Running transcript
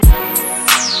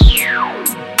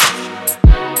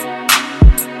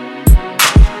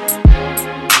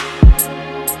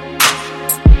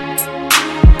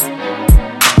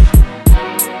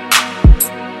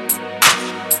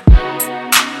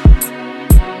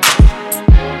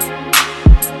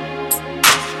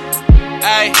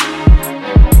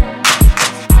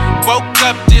Woke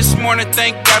up this morning,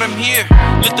 thank God I'm here.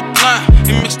 Lit the blunt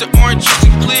and mixed the orange juice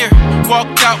and clear.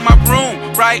 Walked out my room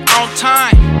right on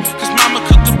time, cause mama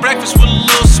cooked the breakfast with a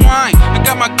little swine. I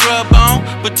got my grub on,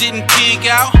 but didn't pig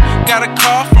out. Got a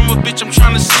call from a bitch I'm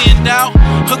trying to send out.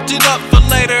 Hooked it up for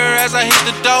later as I hit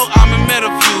the dough. I'm in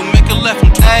Meadowview, make a left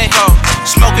from 24.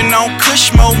 Smoking on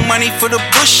Kush, more money for the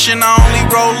bush, and I only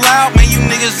roll out, man, you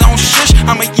niggas on shush.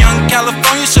 I'm a young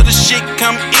California, so the shit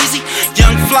come easy.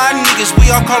 Young fly niggas,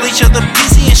 we all call each other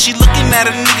busy, and she looking at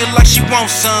a nigga like she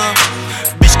wants some.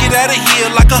 Bitch, get out of here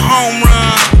like a home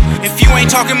run. If you ain't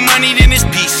talking money, then it's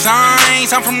peace signs.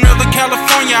 I'm from Northern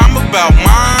California, I'm about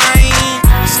mine.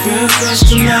 It's good fresh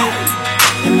tonight,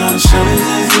 and all the shorties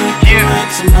is looking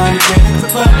like somebody getting the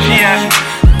butt. She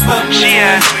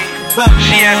asked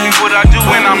me what I do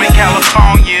when I'm in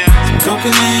California. Some coke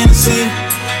and Hennessy,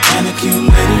 and a cute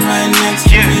lady right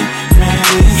next to me. Man,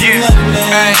 it's lovely.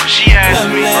 Hey, she asked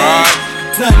me,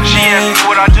 She asked me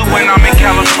what I do when I'm in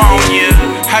California.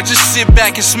 I just sit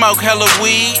back and smoke hella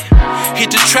weed.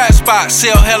 Hit the trap spot,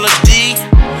 sell hella D.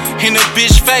 In a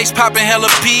bitch face, popping hella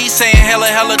P's. Saying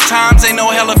hella times, ain't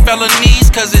no hella felonies.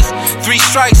 Cause it's 3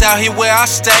 strikes out here where I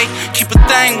stay. Keep a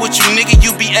thing with you, nigga,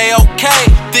 you be A-OK.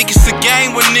 Think it's a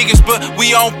game with niggas, but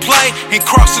we don't play. And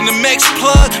crossing the Mex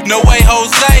plug, no way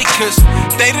Jose. Cause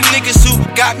they the niggas who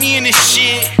got me in this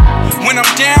shit. When I'm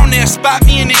down there, spot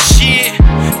me in this shit.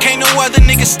 Can't no other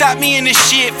nigga stop me in this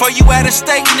shit. For you out of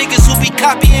state niggas who be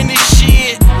copying this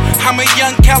shit. I'm a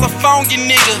young California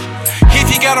nigga. If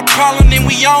you got a problem, then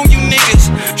we own you niggas.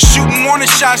 Shooting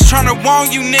warning shots, tryna warn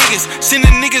you niggas.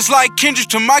 Sending niggas like Kendrick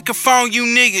to microphone you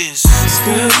niggas. It's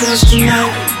good fresh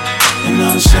tonight, and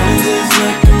all the shorties is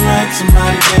looking like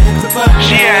somebody getting the butt.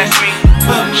 She asked me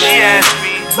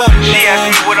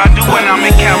what I do when I'm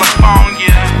in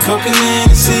California. Coke and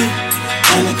Hennessy,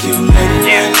 and a cute lady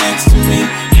right next to me.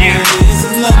 This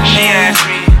is lovely. She asked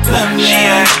me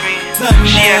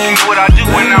what I do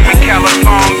when I'm in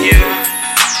California.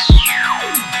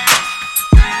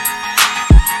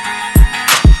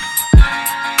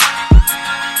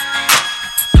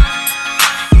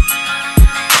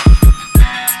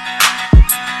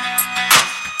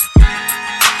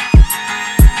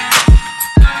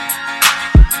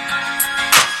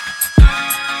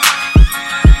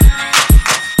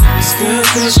 Good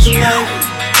fresh tonight,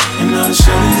 and all the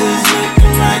shorties is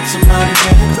looking like somebody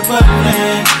getting the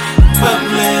bubbling.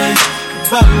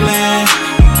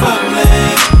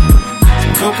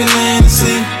 Some coke and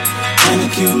Hennessy, and a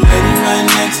cute lady right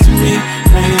next to me.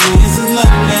 Man, this is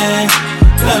lovely.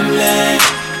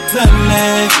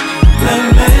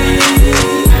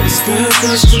 It's good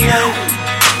fresh tonight,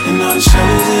 and all the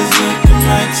shorties is looking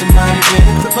like somebody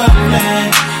getting the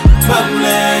bubbling.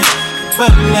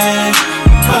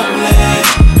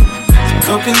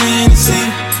 Coke and Hennessy,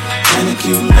 and a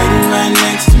cute lady right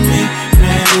next to me.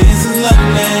 Man,